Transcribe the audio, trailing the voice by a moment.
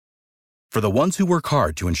For the ones who work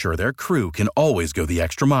hard to ensure their crew can always go the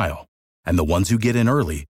extra mile, and the ones who get in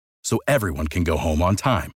early so everyone can go home on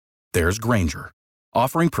time, there's Grainger,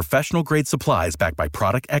 offering professional-grade supplies backed by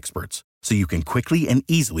product experts so you can quickly and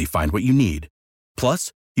easily find what you need.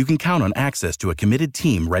 Plus, you can count on access to a committed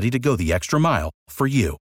team ready to go the extra mile for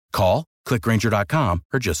you. Call, click Grainger.com,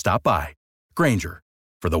 or just stop by. Grainger,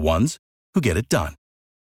 for the ones who get it done.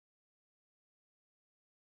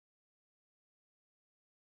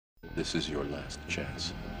 This is your last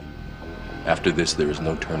chance. After this, there is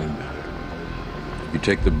no turning back. You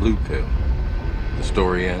take the blue pill. The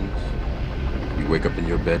story ends. You wake up in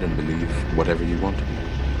your bed and believe whatever you want to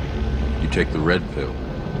be. You take the red pill.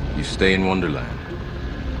 You stay in Wonderland.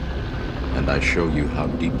 And I show you how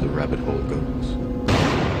deep the rabbit hole goes.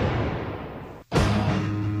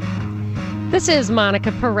 This is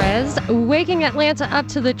Monica Perez, waking Atlanta up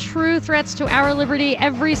to the true threats to our liberty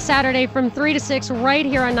every Saturday from 3 to 6 right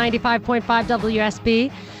here on 95.5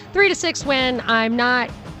 WSB. 3 to 6 when I'm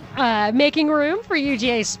not making room for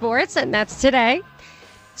UGA Sports, and that's today.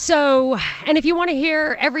 So, and if you want to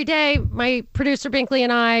hear every day, my producer Binkley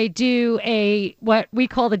and I do what we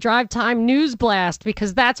call the Drive Time News Blast,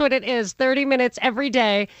 because that's what it is, 30 minutes every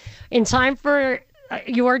day in time for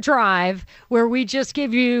your drive, where we just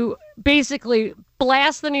give you, basically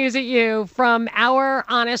blast the news at you from our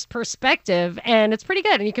honest perspective. And it's pretty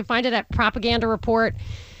good. And you can find it at Propaganda Report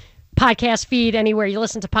podcast feed, anywhere you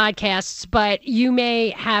listen to podcasts. But you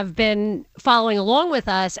may have been following along with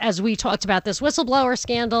us as we talked about this whistleblower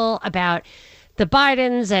scandal, about the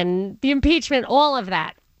Bidens and the impeachment, all of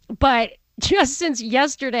that. But just since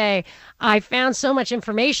yesterday, I found so much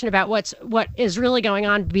information about what is really going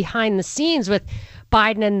on behind the scenes with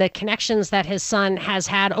Biden and the connections that his son has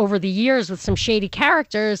had over the years with some shady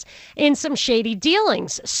characters in some shady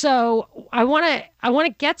dealings. So I want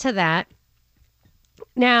to get to that.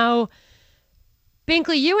 Now,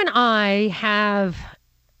 Binkley, you and I have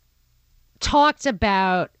talked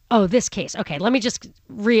about, this case. Okay, let me just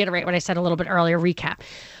reiterate what I said a little bit earlier, recap.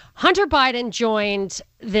 Hunter Biden joined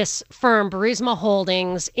this firm, Burisma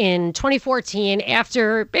Holdings, in 2014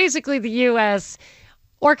 after basically the U.S.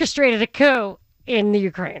 orchestrated a coup in the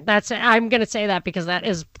Ukraine. I'm going to say that because that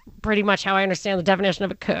is pretty much how I understand the definition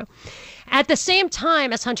of a coup. At the same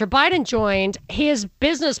time as Hunter Biden joined, his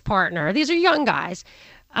business partner, these are young guys,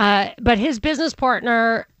 but his business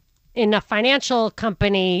partner in a financial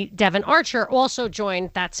company, Devon Archer, also joined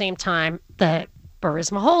that same time the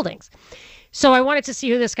Burisma Holdings. So I wanted to see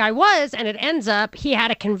who this guy was, and it ends up he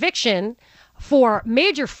had a conviction for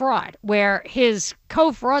major fraud where his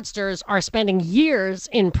co-fraudsters are spending years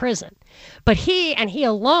in prison. But he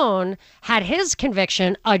alone had his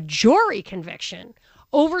conviction, a jury conviction,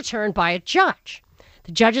 overturned by a judge.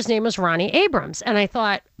 The judge's name was Ronnie Abrams. And I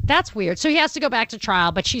thought, that's weird. So he has to go back to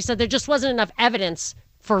trial. But she said there just wasn't enough evidence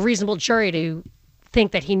for a reasonable jury to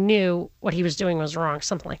think that he knew what he was doing was wrong,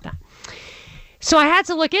 something like that. So I had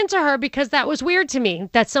to look into her because that was weird to me,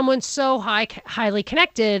 that someone so highly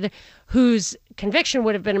connected, whose conviction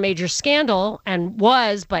would have been a major scandal and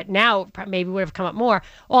was, but now maybe would have come up more,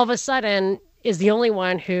 all of a sudden is the only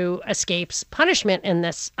one who escapes punishment in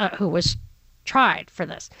this, who was tried for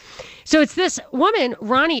this. So it's this woman,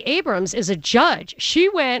 Ronnie Abrams, is a judge. She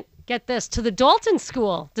went, get this, to the Dalton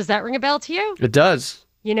School. Does that ring a bell to you? It does.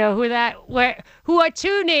 You know who are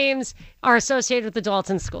two names are associated with the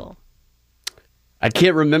Dalton School? I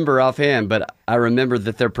can't remember offhand, but I remember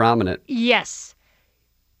that they're prominent. Yes.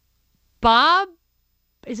 Bob,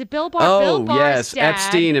 is it Bill Barr? Oh, Bill Barr's yes, dad,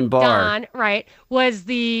 Epstein and Barr. Don, right, was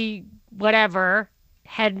the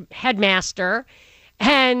headmaster.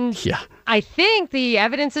 And yeah. I think the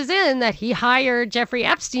evidence is in that he hired Jeffrey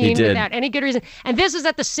Epstein without any good reason. And this is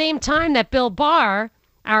at the same time that Bill Barr,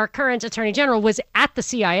 our current attorney general, was at the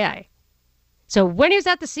CIA. So when he was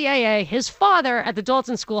at the CIA, his father at the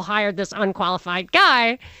Dalton School hired this unqualified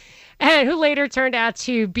guy, and who later turned out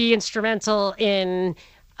to be instrumental in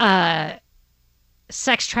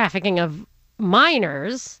sex trafficking of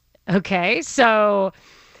minors. Okay, so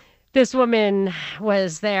this woman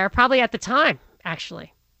was there probably at the time,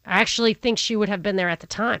 actually. I actually think she would have been there at the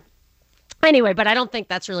time. Anyway, but I don't think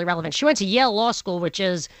that's really relevant. She went to Yale Law School, which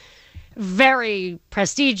is very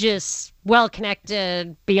prestigious,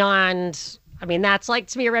 well-connected, beyond... I mean, that's like,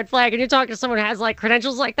 to me, a red flag. And you're talking to someone who has like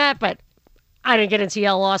credentials like that, but I didn't get into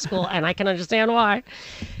Yale Law School, and I can understand why.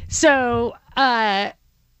 So,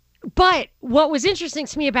 but what was interesting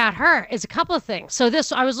to me about her is a couple of things. So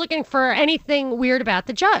I was looking for anything weird about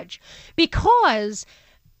the judge, because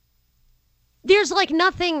there's like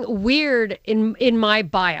nothing weird in my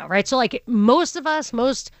bio, right? So like most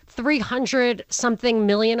 300 something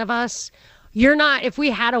million of us if we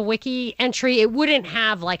had a wiki entry, it wouldn't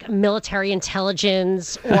have like military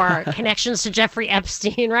intelligence or connections to Jeffrey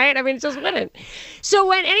Epstein, right? I mean, it just wouldn't.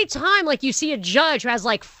 So anytime like you see a judge who has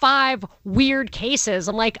like 5 weird cases,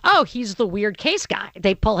 I'm like, oh, he's the weird case guy.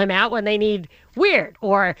 They pull him out when they need weird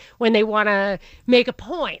or when they want to make a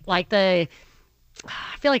point. Like I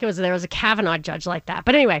feel like there was a Kavanaugh judge like that.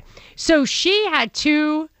 But anyway, so she had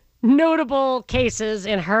 2 notable cases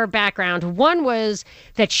in her background. One was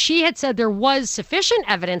that she had said there was sufficient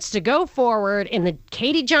evidence to go forward in the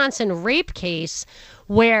Katie Johnson rape case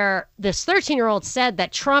where this 13-year-old said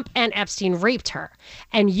that Trump and Epstein raped her.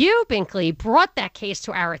 And you, Binkley, brought that case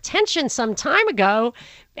to our attention some time ago,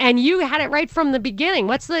 and you had it right from the beginning.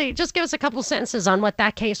 Just give us a couple sentences on what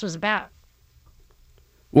that case was about.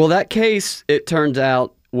 Well, that case, it turned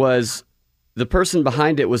out, was the person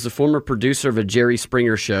behind it was the former producer of a Jerry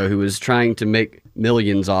Springer show who was trying to make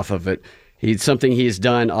millions off of it. Something he's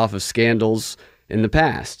done off of scandals in the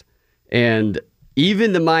past. And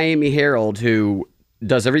even the Miami Herald, who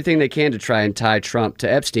does everything they can to try and tie Trump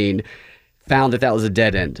to Epstein, found that was a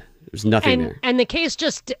dead end. There's nothing there. And the case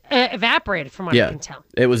just evaporated from what I can tell.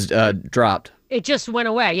 It was dropped. It just went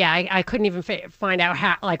away. Yeah, I couldn't even find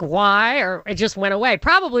out why, or it just went away.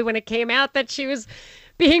 Probably when it came out that she was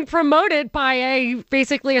being promoted by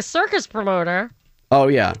basically a circus promoter. Oh,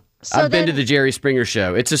 yeah. So I've been to the Jerry Springer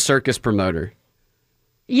show. It's a circus promoter.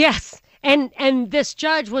 Yes. And this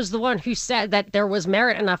judge was the one who said that there was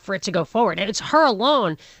merit enough for it to go forward. And it's her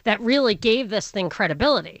alone that really gave this thing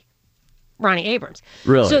credibility. Ronnie Abrams.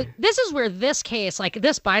 Really? So this is where this case, like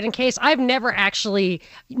this Biden case, I've never actually,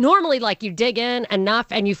 normally like you dig in enough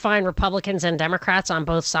and you find Republicans and Democrats on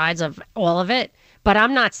both sides of all of it. But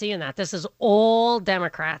I'm not seeing that. This is all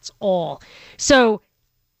Democrats, all. So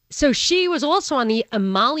she was also on the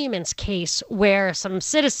emoluments case where some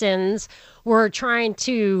citizens were trying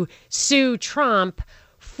to sue Trump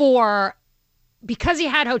because he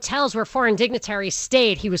had hotels where foreign dignitaries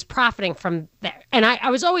stayed, he was profiting from there. And I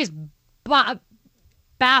was always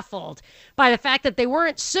baffled by the fact that they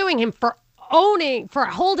weren't suing him for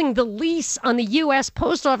holding the lease on the U.S.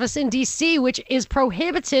 Post Office in D.C., which is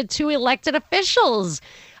prohibited to elected officials.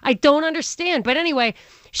 I don't understand. But anyway,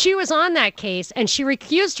 she was on that case and she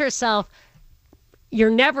recused herself. You're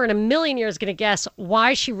never in a million years going to guess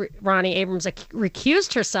why Ronnie Abrams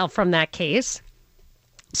recused herself from that case.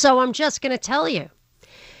 So I'm just going to tell you.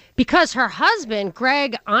 Because her husband,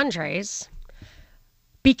 Greg Andres,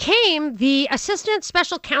 became the assistant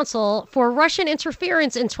special counsel for Russian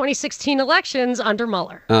interference in 2016 elections under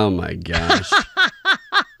Mueller. Oh, my gosh.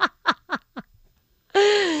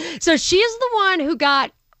 So she's the one who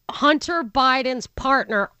got Hunter Biden's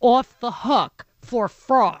partner off the hook for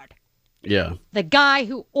fraud. Yeah. The guy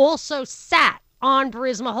who also sat on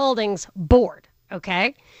Burisma Holdings board.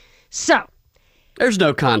 Okay. So. There's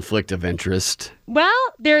no conflict of interest. Well,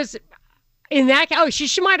 there's. In that,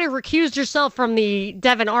 she might have recused herself from the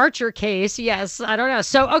Devin Archer case. Yes, I don't know.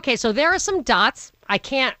 So there are some dots. I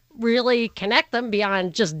can't really connect them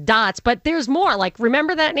beyond just dots, but there's more. Like,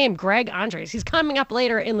 remember that name, Greg Andres. He's coming up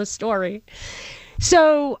later in the story.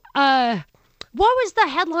 So, what was the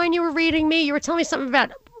headline you were reading me? You were telling me something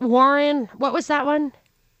about Warren. What was that one?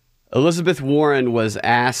 Elizabeth Warren was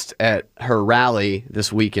asked at her rally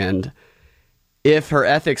this weekend if her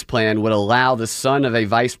ethics plan would allow the son of a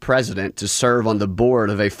vice president to serve on the board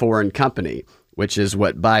of a foreign company, which is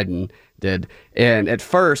what Biden did. And at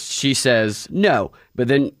first she says no, but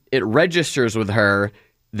then it registers with her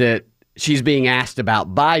that she's being asked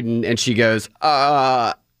about Biden, and she goes,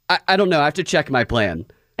 I don't know. I have to check my plan.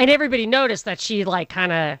 And everybody noticed that she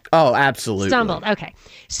kind of absolutely stumbled. Okay.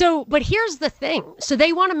 So, but here's the thing. So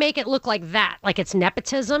they want to make it look like that, like it's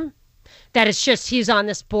nepotism. That it's just he's on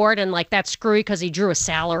this board and that's screwy because he drew a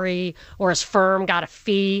salary or his firm got a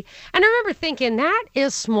fee. And I remember thinking that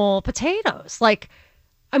is small potatoes. It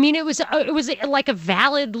was like a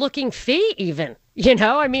valid looking fee even,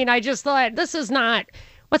 I just thought this is not,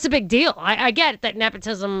 what's the big deal? I get that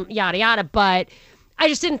nepotism, yada, yada, but I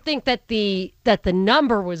just didn't think that the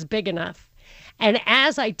number was big enough. And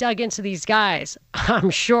as I dug into these guys, I'm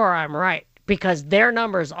sure I'm right because their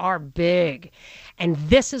numbers are big. And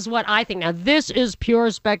this is what I think. Now, this is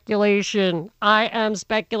pure speculation. I am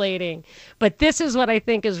speculating. But this is what I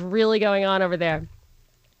think is really going on over there.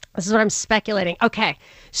 This is what I'm speculating. Okay,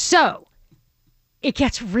 so it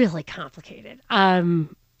gets really complicated.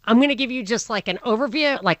 I'm going to give you just an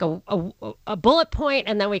overview, a bullet point,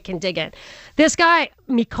 and then we can dig in. This guy,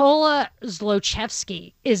 Mykola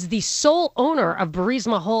Zlochevsky, is the sole owner of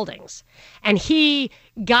Burisma Holdings. And he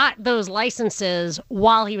got those licenses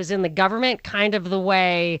while he was in the government, kind of the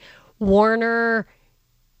way Warner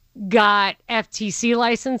got FTC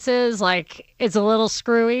licenses. Like, it's a little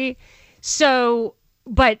screwy. So,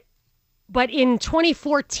 but in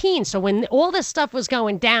 2014, so when all this stuff was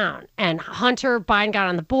going down and Hunter Biden got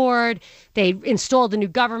on the board, they installed the new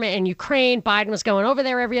government in Ukraine. Biden was going over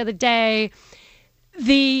there every other day.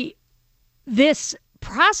 This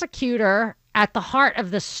prosecutor at the heart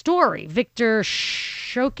of the story, Victor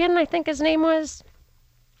Shokin, I think his name was.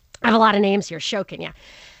 I have a lot of names here. Shokin, yeah.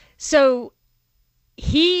 So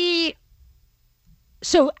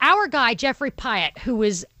our guy, Jeffrey Pyatt, who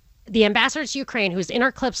was the ambassador to Ukraine, who was in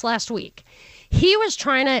our clips last week, he was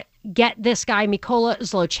trying to get this guy, Mykola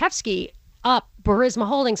Zlochevsky, Burisma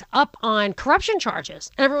Holdings, up on corruption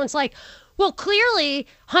charges. And everyone's like, well, clearly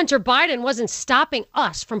Hunter Biden wasn't stopping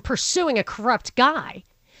us from pursuing a corrupt guy.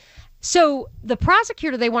 So the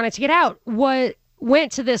prosecutor they wanted to get out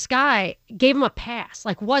went to this guy, gave him a pass,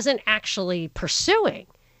 like wasn't actually pursuing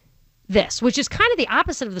this, which is kind of the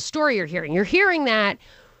opposite of the story you're hearing. You're hearing that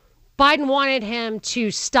Biden wanted him to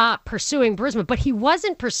stop pursuing Burisma, but he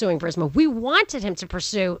wasn't pursuing Burisma. We wanted him to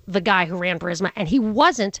pursue the guy who ran Burisma, and he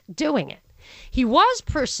wasn't doing it. He was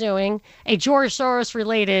pursuing a George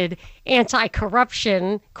Soros-related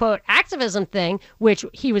anti-corruption, quote, activism thing, which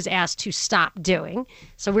he was asked to stop doing.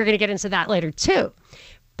 So we're going to get into that later, too.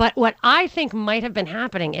 But what I think might have been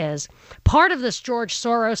happening is part of this George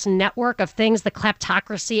Soros network of things, the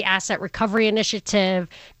Kleptocracy Asset Recovery Initiative,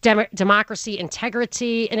 Democracy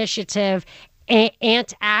Integrity Initiative,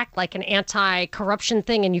 ANT-ACT, like an anti-corruption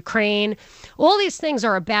thing in Ukraine. All these things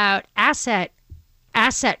are about asset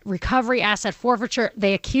recovery, asset forfeiture.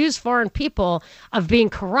 They accuse foreign people of being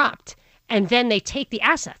corrupt, and then they take the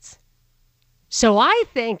assets. So I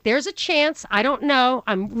think there's a chance, I don't know,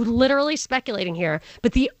 I'm literally speculating here,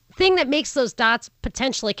 but the thing that makes those dots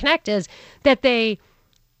potentially connect is that they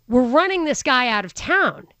were running this guy out of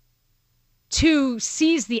town to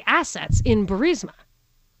seize the assets in Burisma,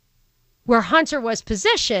 where Hunter was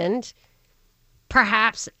positioned,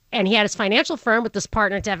 perhaps, and he had his financial firm with this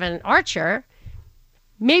partner, Devon Archer.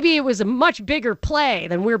 Maybe it was a much bigger play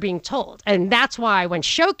than we're being told. And that's why when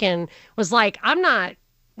Shokin was like,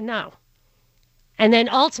 no. And then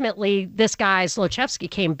ultimately, this guy,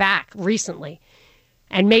 Zlochevsky, came back recently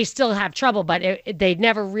and may still have trouble, but they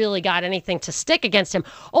never really got anything to stick against him.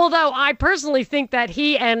 Although I personally think that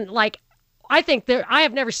I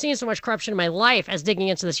have never seen so much corruption in my life as digging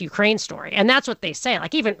into this Ukraine story. And that's what they say.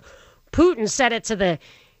 Like, even Putin said it to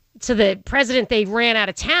the president they ran out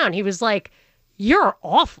of town. He was like, you're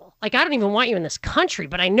awful. Like, I don't even want you in this country,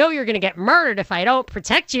 but I know you're going to get murdered if I don't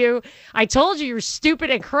protect you. I told you you're stupid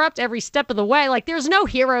and corrupt every step of the way. Like, there's no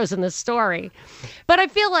heroes in this story. But I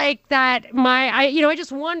feel like that I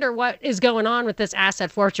just wonder what is going on with this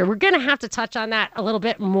asset forfeiture. We're going to have to touch on that a little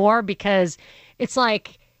bit more because it's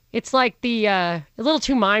like a little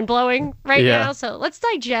too mind-blowing right now. So let's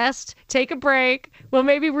digest, take a break. We'll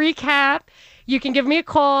maybe recap. You can give me a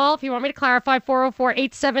call if you want me to clarify,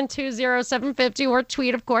 404-872-0750, or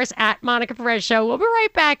tweet, of course, at Monica Perez Show. We'll be right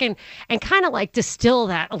back and kind of like distill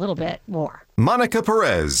that a little bit more. Monica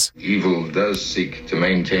Perez. Evil does seek to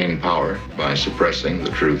maintain power by suppressing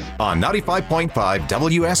the truth. On 95.5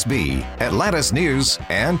 WSB, Atlanta's News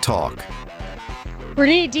and Talk. We're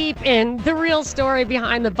knee deep in the real story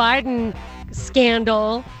behind the Biden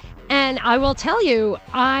scandal. And I will tell you,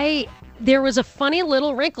 there was a funny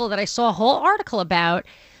little wrinkle that I saw a whole article about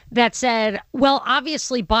that said, well,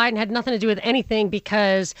 obviously Biden had nothing to do with anything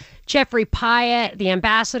because Jeffrey Pyatt, the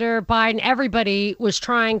ambassador, Biden, everybody was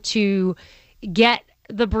trying to get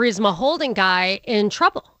the Burisma Holding guy in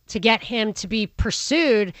trouble, to get him to be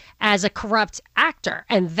pursued as a corrupt actor.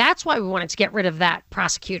 And that's why we wanted to get rid of that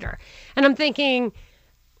prosecutor. And I'm thinking,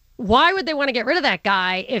 why would they want to get rid of that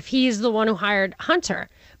guy if he's the one who hired Hunter?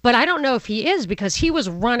 But I don't know if he is, because he was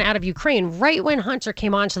run out of Ukraine right when Hunter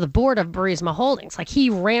came onto the board of Burisma Holdings. Like, he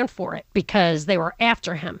ran for it because they were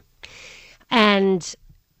after him. And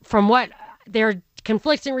from what there are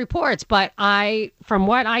conflicting reports, but from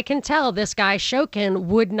what I can tell, this guy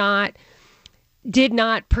Shokin did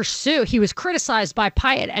not pursue. He was criticized by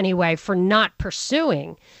Pyatt anyway for not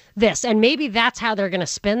pursuing this. And maybe that's how they're going to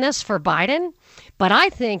spin this for Biden. But I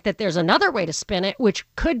think that there's another way to spin it, which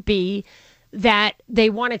could be that they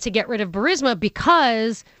wanted to get rid of Burisma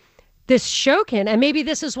because this Shokin, and maybe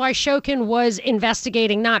this is why Shokin was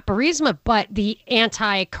investigating not Burisma, but the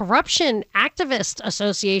Anti-Corruption Activist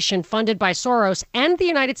Association funded by Soros and the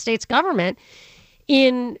United States government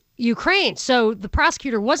in Ukraine. So the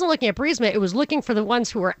prosecutor wasn't looking at Burisma, it was looking for the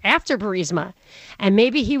ones who were after Burisma. And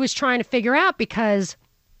maybe he was trying to figure out, because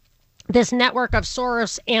this network of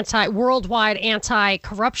Soros worldwide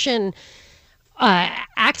anti-corruption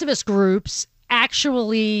activist groups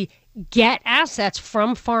actually get assets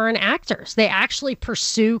from foreign actors. They actually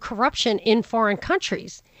pursue corruption in foreign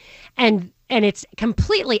countries. And it's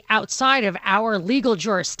completely outside of our legal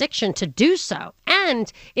jurisdiction to do so.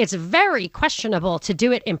 And it's very questionable to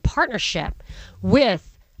do it in partnership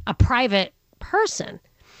with a private person.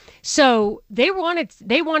 So they wanted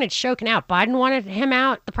Shokin out. Biden wanted him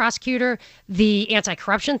out, the prosecutor. The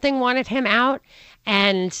anti-corruption thing wanted him out.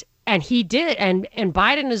 And he did. And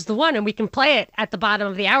Biden is the one, and we can play it at the bottom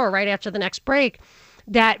of the hour right after the next break,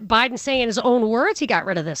 that Biden saying in his own words he got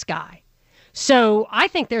rid of this guy. So I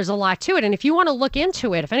think there's a lot to it. And if you want to look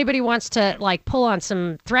into it, if anybody wants to like pull on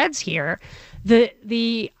some threads here,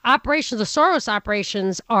 the operations, the Soros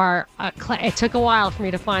operations are, it took a while for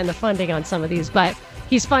me to find the funding on some of these, but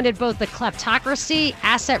he's funded both the Kleptocracy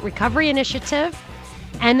Asset Recovery Initiative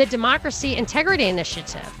and the Democracy Integrity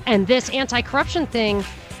Initiative. And this anti-corruption thing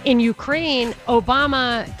in Ukraine, the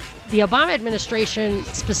Obama administration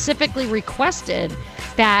specifically requested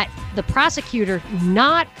that the prosecutor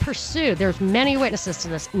not pursue, there's many witnesses to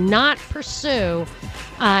this, not pursue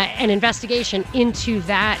an investigation into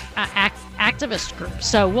that activist group.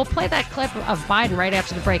 So we'll play that clip of Biden right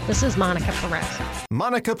after the break. This is Monica Perez.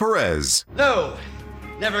 Monica Perez. No,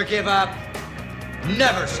 never give up,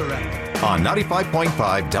 never surrender. On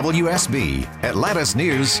 95.5 WSB, Atlanta's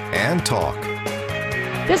News and Talk.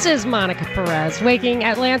 This is Monica Perez, waking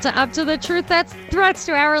Atlanta up to the truth that's threats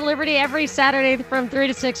to our liberty every Saturday from 3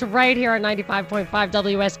 to 6 right here on 95.5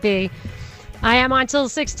 WSB. I am on till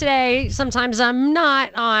 6 today. Sometimes I'm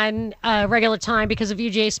not on regular time because of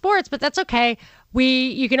UGA Sports, but that's okay.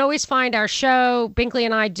 You can always find our show. Binkley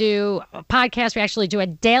and I do a podcast. We actually do a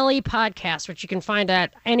daily podcast, which you can find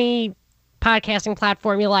at any podcasting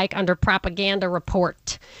platform you like under Propaganda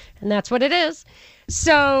Report. And that's what it is.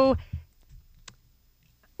 So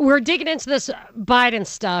we're digging into this Biden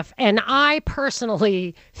stuff, and I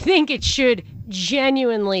personally think it should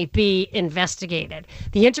genuinely be investigated.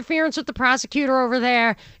 The interference with the prosecutor over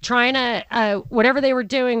there, trying to, whatever they were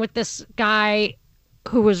doing with this guy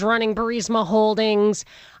who was running Burisma Holdings,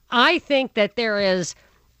 I think that there is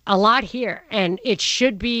a lot here, and it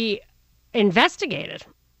should be investigated.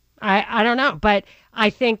 I don't know, but I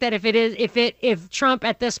think that if Trump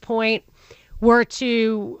at this point were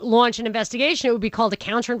to launch an investigation, it would be called a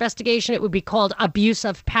counter investigation. It would be called abuse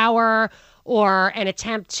of power, or an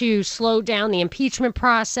attempt to slow down the impeachment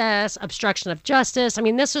process, obstruction of justice. I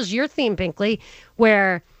mean, this is your theme, Binkley,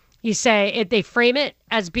 where you say they frame it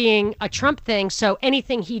as being a Trump thing. So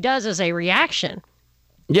anything he does is a reaction.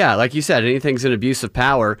 Yeah, like you said, anything's an abuse of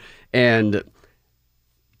power. And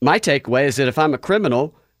my takeaway is that if I'm a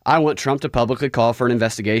criminal, I want Trump to publicly call for an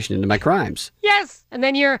investigation into my crimes. Yes. And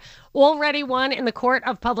then you're already won in the court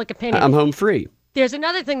of public opinion. I'm home free. There's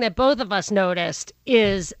another thing that both of us noticed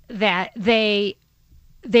is that they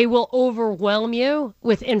will overwhelm you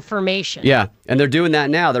with information. Yeah. And they're doing that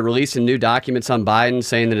now. They're releasing new documents on Biden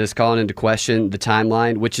saying that it's calling into question the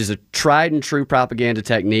timeline, which is a tried and true propaganda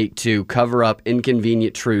technique to cover up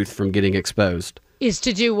inconvenient truth from getting exposed. Is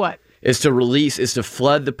to do what? Is to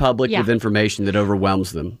flood the public with information that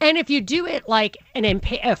overwhelms them. And if you do it like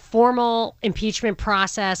a formal impeachment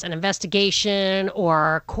process, an investigation,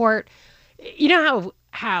 or court, you know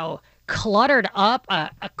how cluttered up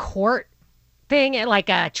a court thing, like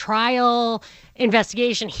a trial,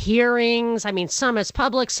 investigation, hearings. I mean, some is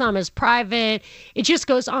public, some is private. It just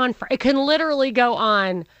goes on it can literally go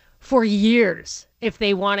on for years if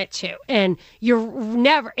they want it to. And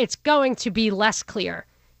it's going to be less clear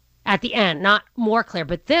at the end, not more clear.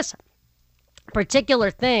 But this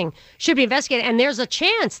particular thing should be investigated. And there's a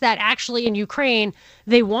chance that actually in Ukraine,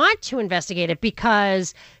 they want to investigate it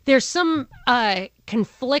because there's some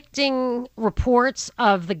conflicting reports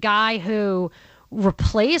of the guy who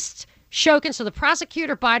replaced Shokin. So the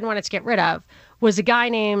prosecutor Biden wanted to get rid of was a guy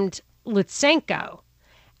named Lutsenko.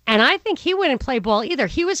 And I think he wouldn't play ball either.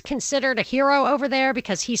 He was considered a hero over there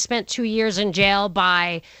because he spent 2 years in jail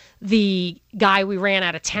by the guy we ran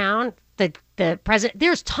out of town, the president.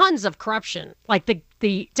 There's tons of corruption. Like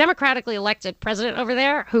the democratically elected president over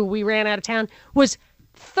there who we ran out of town was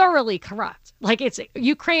thoroughly corrupt. Like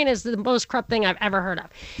Ukraine is the most corrupt thing I've ever heard of.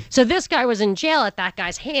 So this guy was in jail at that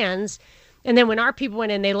guy's hands. And then when our people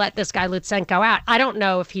went in, they let this guy Lutsenko out. I don't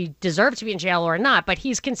know if he deserved to be in jail or not, but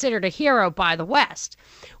he's considered a hero by the West,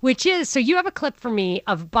 so you have a clip for me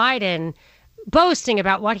of Biden boasting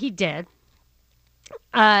about what he did.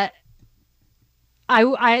 There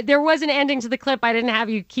was an ending to the clip. I didn't have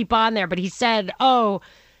you keep on there, but he said,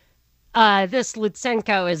 this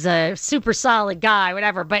Lutsenko is a super solid guy,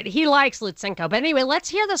 whatever, but he likes Lutsenko. But anyway, let's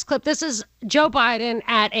hear this clip. This is Joe Biden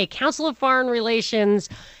at a Council of Foreign Relations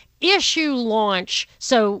issue launch.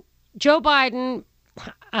 So Joe Biden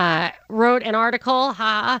wrote an article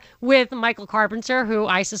with Michael Carpenter, who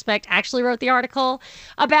I suspect actually wrote the article,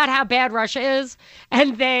 about how bad Russia is.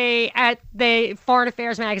 And they, at the Foreign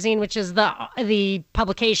Affairs magazine, which is the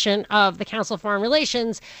publication of the Council of Foreign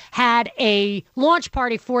Relations, had a launch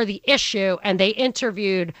party for the issue, and they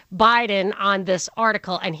interviewed Biden on this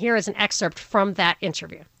article. And here is an excerpt from that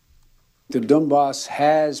interview. The Donbass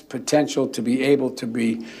has potential to be able to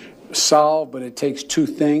be solved, but it takes two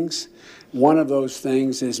things. One of those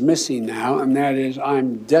things is missing now, and that is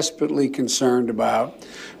I'm desperately concerned about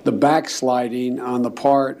the backsliding on the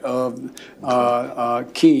part of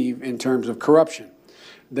Kyiv in terms of corruption.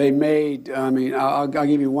 They made, I'll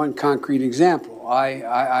give you one concrete example.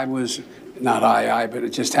 I was, not but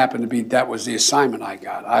it just happened to be that was the assignment I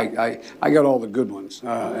got. I got all the good ones.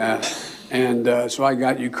 So I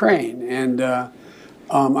got Ukraine. And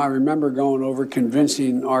I remember going over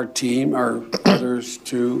convincing our team, or others,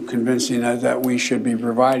 to convincing us that we should be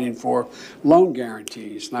providing for loan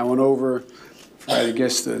guarantees. And I went over for, I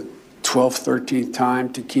guess, the 12th, 13th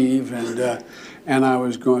time to Kyiv, and I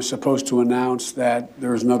was supposed to announce that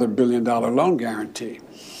there was another $1 billion loan guarantee.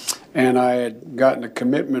 And I had gotten a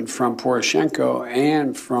commitment from Poroshenko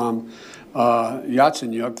and from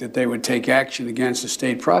Yatsenyuk that they would take action against the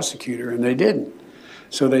state prosecutor, and they didn't.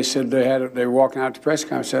 So they said they were walking out to press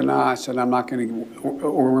conference. I said, no, I'm not going to,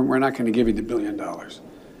 or we're not going to give you the $1 billion.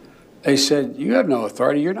 They said, you have no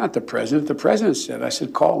authority. You're not the president. The president said. I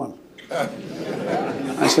said, call him.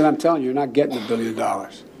 I said, I'm telling you, you're not getting the $1 billion.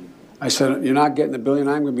 I said, you're not getting the $1 billion.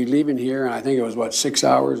 I'm going to be leaving here. And I think it was, 6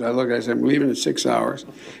 hours? I said, I'm leaving in 6 hours.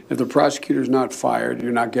 If the prosecutor's not fired,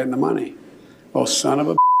 you're not getting the money. Well, son of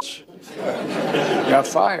a bitch. Got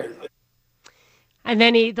fired. And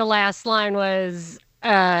then the last line was,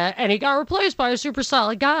 and he got replaced by a super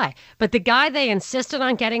solid guy. But the guy they insisted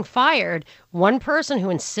on getting fired, one person who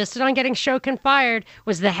insisted on getting Shokin fired,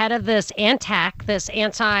 was the head of this ANTAC, this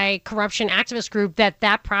anti-corruption activist group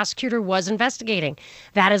that prosecutor was investigating.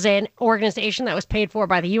 That is an organization that was paid for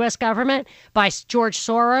by the U.S. government, by George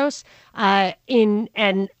Soros,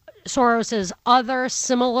 and Soros's other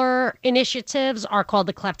similar initiatives are called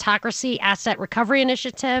the Kleptocracy Asset Recovery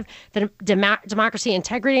Initiative, the Democracy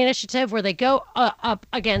Integrity Initiative, where they go up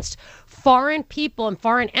against foreign people and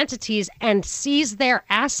foreign entities and seize their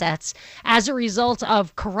assets as a result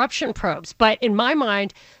of corruption probes. But in my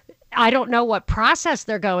mind, I don't know what process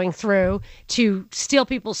they're going through to steal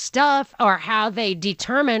people's stuff, or how they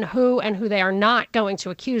determine who and who they are not going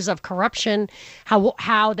to accuse of corruption,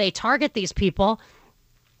 how they target these people.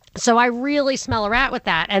 So I really smell a rat with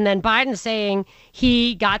that. And then Biden saying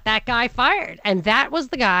he got that guy fired. And that was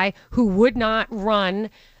the guy who would not run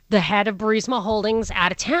the head of Burisma Holdings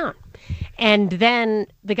out of town. And then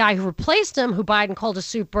the guy who replaced him, who Biden called a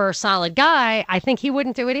super solid guy, I think he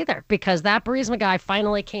wouldn't do it either, because that Burisma guy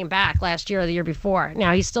finally came back last year or the year before.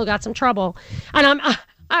 Now, he's still got some trouble. And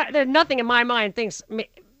there's nothing in my mind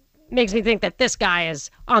makes me think that this guy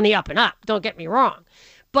is on the up and up. Don't get me wrong.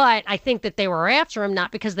 But I think that they were after him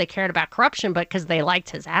not because they cared about corruption, but because they liked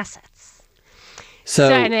his assets.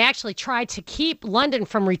 And they actually tried to keep London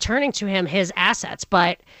from returning to him his assets.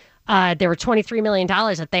 But there were $23 million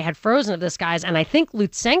that they had frozen of this guy's. And I think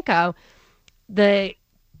Lutsenko, the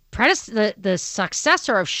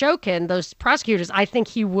successor of Shokin, those prosecutors, I think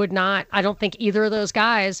he would not. I don't think either of those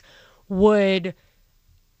guys would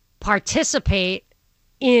participate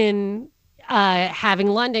in having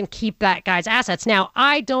London keep that guy's assets. Now,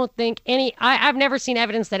 I don't think I've never seen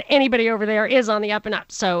evidence that anybody over there is on the up and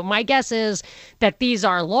up. So my guess is that these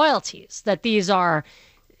are loyalties, that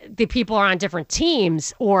the people are on different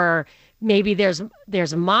teams, or maybe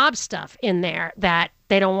there's mob stuff in there that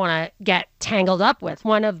they don't want to get tangled up with.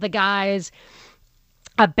 One of the guys,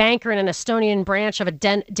 a banker in an Estonian branch of a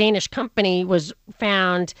Danish company, was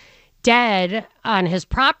found dead on his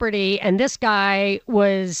property, and this guy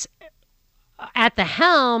was at the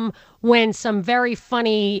helm when some very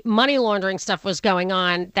funny money laundering stuff was going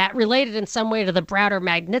on that related in some way to the Browder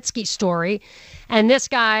Magnitsky story. And this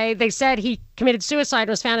guy, they said he committed suicide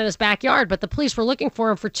and was found in his backyard, but the police were looking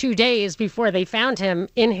for him for 2 days before they found him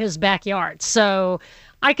in his backyard. So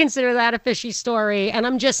I consider that a fishy story. And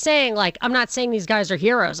I'm just saying, I'm not saying these guys are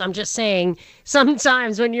heroes. I'm just saying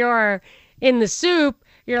sometimes when you're in the soup,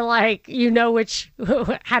 you're like,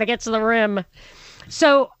 how to get to the rim.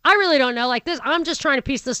 So I really don't know. I'm just trying to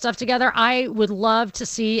piece this stuff together. I would love to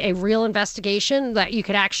see a real investigation that you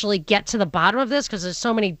could actually get to the bottom of this, because there's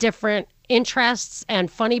so many different interests and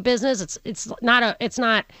funny business. It's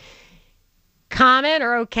not common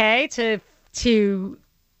or okay to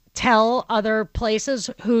tell other places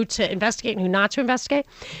who to investigate and who not to investigate.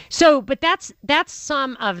 So, but that's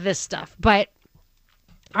some of this stuff. But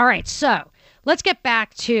all right, so let's get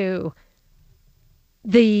back to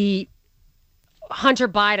the Hunter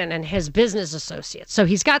Biden and his business associates. So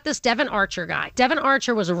he's got this Devon Archer guy. Devon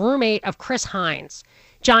Archer was a roommate of Chris Hines,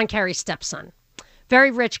 John Kerry's stepson.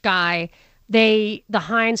 Very rich guy. The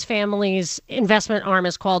Hines family's investment arm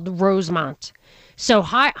is called Rosemont. So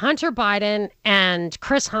Hunter Biden and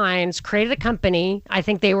Chris Hines created a company. I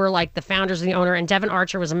think they were like the founders and the owner, and Devon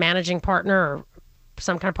Archer was a managing partner or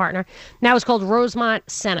some kind of partner. And that was called Rosemont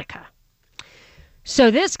Seneca.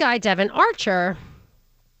 So this guy, Devon Archer,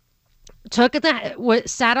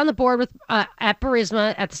 sat on the board with at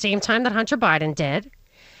Burisma at the same time that Hunter Biden did,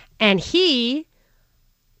 and he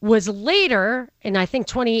was later, in I think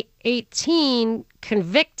 2018,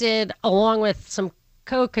 convicted along with some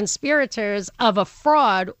co-conspirators of a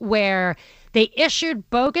fraud where they issued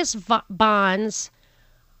bogus bonds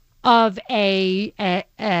of an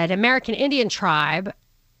American Indian tribe.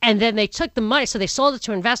 And then they took the money, so they sold it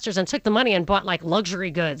to investors and took the money and bought like luxury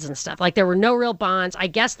goods and stuff. Like there were no real bonds. I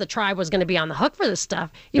guess the tribe was going to be on the hook for this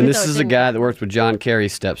stuff. And this is a guy that worked with John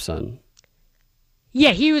Kerry's stepson. Yeah,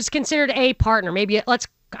 he was considered a partner. Maybe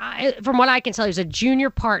from what I can tell, he was a junior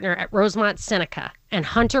partner at Rosemont Seneca. And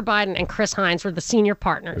Hunter Biden and Chris Hines were the senior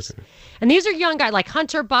partners. Okay. And these are young guys. Like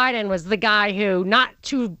Hunter Biden was the guy who, not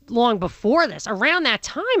too long before this, around that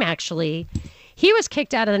time actually, he was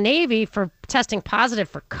kicked out of the Navy for testing positive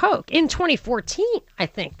for coke in 2014, I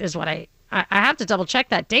think, is what I have to double check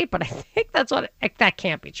that date, but I think that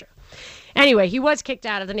can't be true. Anyway, he was kicked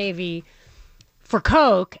out of the Navy for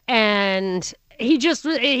coke, and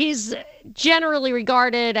he's generally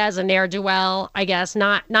regarded as a ne'er-do-well, I guess,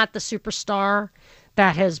 not the superstar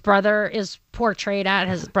that his brother is portrayed at,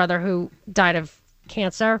 his brother who died of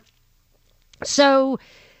cancer. So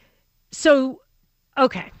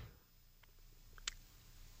okay.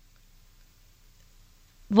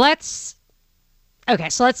 Let's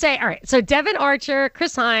say, all right, so Devon Archer,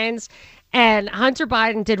 Chris Hines, and Hunter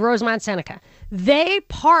Biden did Rosemont Seneca. They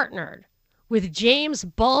partnered with James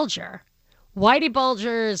Bulger, Whitey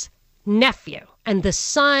Bulger's nephew, and the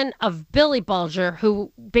son of Billy Bulger, who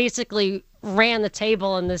basically ran the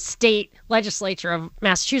table in the state legislature of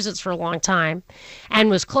Massachusetts for a long time and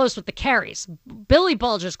was close with the Kerrys. Billy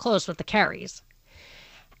Bulger's close with the Kerrys.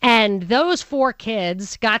 And those four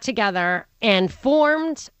kids got together and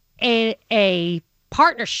formed a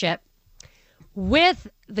partnership with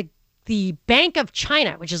the Bank of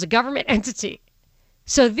China, which is a government entity.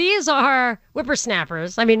 So these are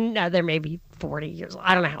whippersnappers. I mean, they're maybe 40 years old.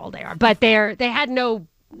 I don't know how old they are, but they had no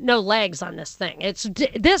legs on this thing. It's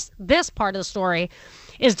this part of the story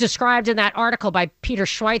is described in that article by Peter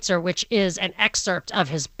Schweitzer, which is an excerpt of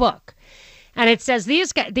his book. And it says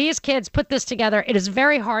these kids put this together. It is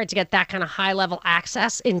very hard to get that kind of high-level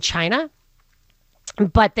access in China,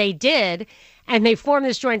 but they did, and they formed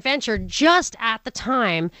this joint venture just at the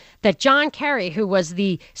time that John Kerry, who was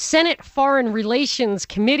the Senate Foreign Relations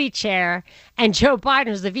Committee chair, and Joe Biden,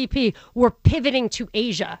 who's the VP, were pivoting to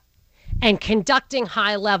Asia and conducting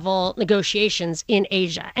high-level negotiations in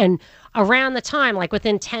Asia. And around the time, like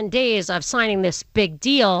within 10 days of signing this big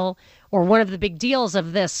deal, or one of the big deals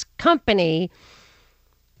of this company,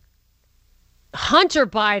 Hunter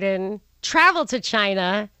Biden traveled to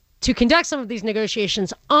China to conduct some of these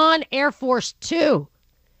negotiations on Air Force Two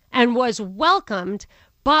and was welcomed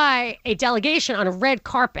by a delegation on a red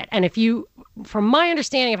carpet. And from my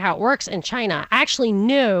understanding of how it works in China, I actually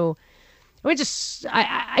knew,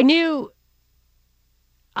 I knew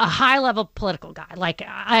a high-level political guy. Like,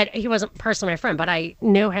 he wasn't personally my friend, but I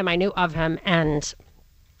knew him, I knew of him, and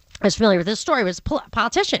I was familiar with his story. He was a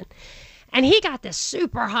politician. And he got this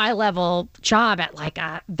super high-level job at like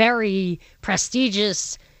a very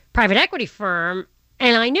prestigious private equity firm.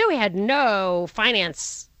 And I knew he had no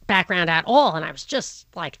finance background at all. And I was just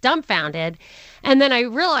like dumbfounded. And then I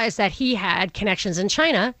realized that he had connections in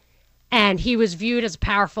China, and he was viewed as a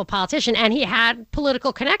powerful politician, and he had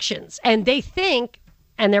political connections. And they think,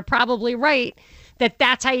 and they're probably right, that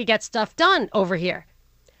that's how you get stuff done over here.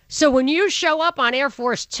 So when you show up on Air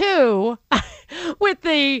Force Two with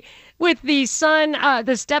the son,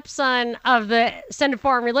 the stepson of the Senate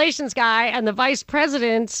Foreign Relations guy and the vice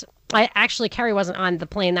president, Kerry wasn't on the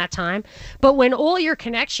plane that time, but when all your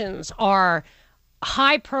connections are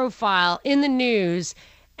high profile in the news,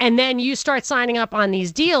 and then you start signing up on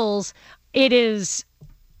these deals, it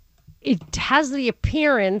has the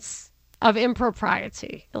appearance of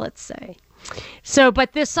impropriety, let's say. So,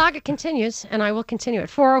 but this saga continues, and I will continue it.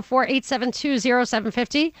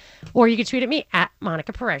 404-872-0750, or you can tweet at me at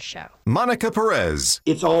Monica Perez Show. Monica Perez.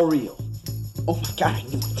 It's all real. Oh my God,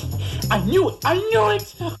 I knew it. I knew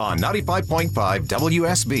it. On 95.5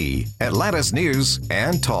 WSB, Atlanta's News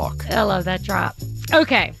and Talk. I love that drop.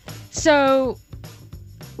 Okay, so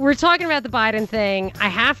we're talking about the Biden thing. I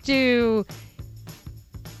have to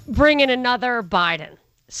bring in another Biden.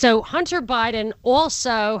 So Hunter Biden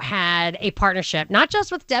also had a partnership, not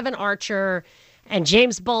just with Devon Archer and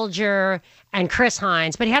James Bulger and Chris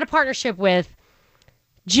Hines, but he had a partnership with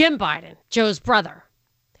Jim Biden, Joe's brother.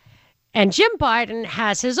 And Jim Biden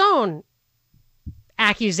has his own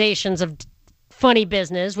accusations of funny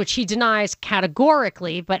business, which he denies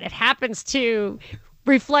categorically, but it happens to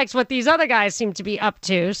reflects what these other guys seem to be up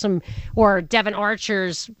to. Or Devon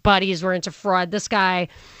Archer's buddies were into fraud. This guy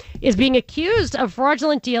is being accused of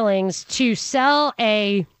fraudulent dealings to sell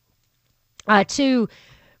to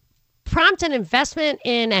prompt an investment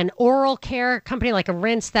in an oral care company, like a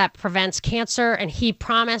rinse that prevents cancer. And he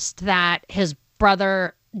promised that his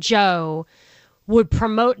brother Joe would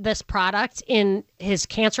promote this product in his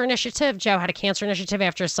cancer initiative. Joe had a cancer initiative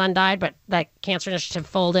after his son died, but that cancer initiative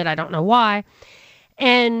folded. I don't know why.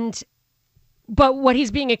 But what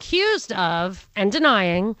he's being accused of and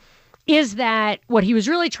denying is that what he was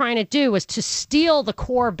really trying to do was to steal the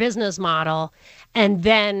core business model and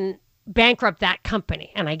then bankrupt that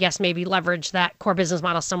company. And I guess maybe leverage that core business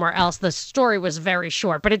model somewhere else. The story was very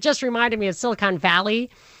short, but it just reminded me of Silicon Valley,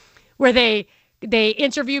 where they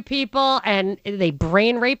interview people and they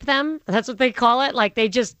brain rape them. That's what they call it. Like, they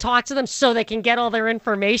just talk to them so they can get all their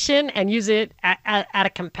information and use it at a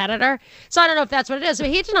competitor. So I don't know if that's what it is, but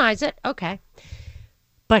he denies it. Okay.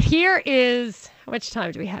 But here is, how much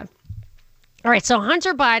time do we have? All right. So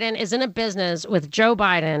Hunter Biden is in a business with Joe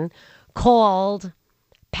Biden called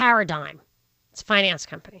Paradigm. It's a finance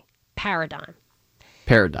company. Paradigm.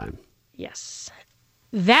 Yes.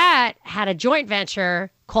 That had a joint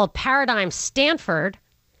venture called Paradigm Stanford,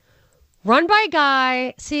 run by a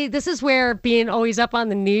guy. See, this is where being always up on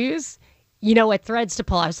the news, you know what threads to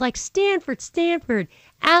pull. I was like, Stanford,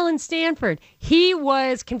 Alan Stanford. He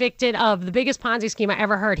was convicted of the biggest Ponzi scheme I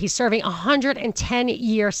ever heard. He's serving a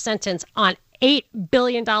 110-year sentence on $8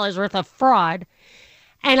 billion worth of fraud.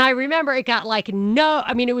 And I remember it got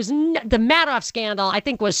the Madoff scandal, I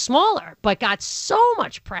think, was smaller, but got so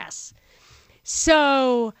much press.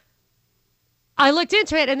 So I looked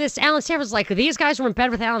into it, and this Alan Stanford was like, these guys were in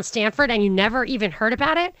bed with Alan Stanford, and you never even heard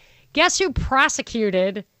about it? Guess who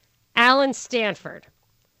prosecuted Alan Stanford?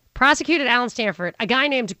 A guy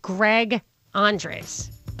named Greg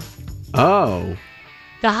Andres. Oh.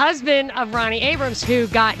 The husband of Ronnie Abrams, who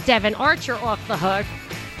got Devon Archer off the hook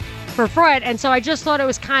for fraud. And so I just thought it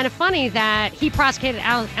was kind of funny that he prosecuted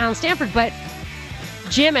Alan Stanford, but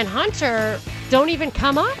Jim and Hunter don't even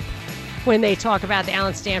come up when they talk about the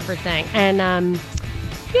Alan Stanford thing. And,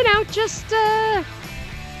 just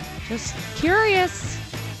curious.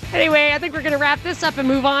 Anyway, I think we're going to wrap this up and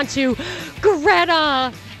move on to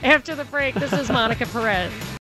Greta after the break. This is Monica Perez.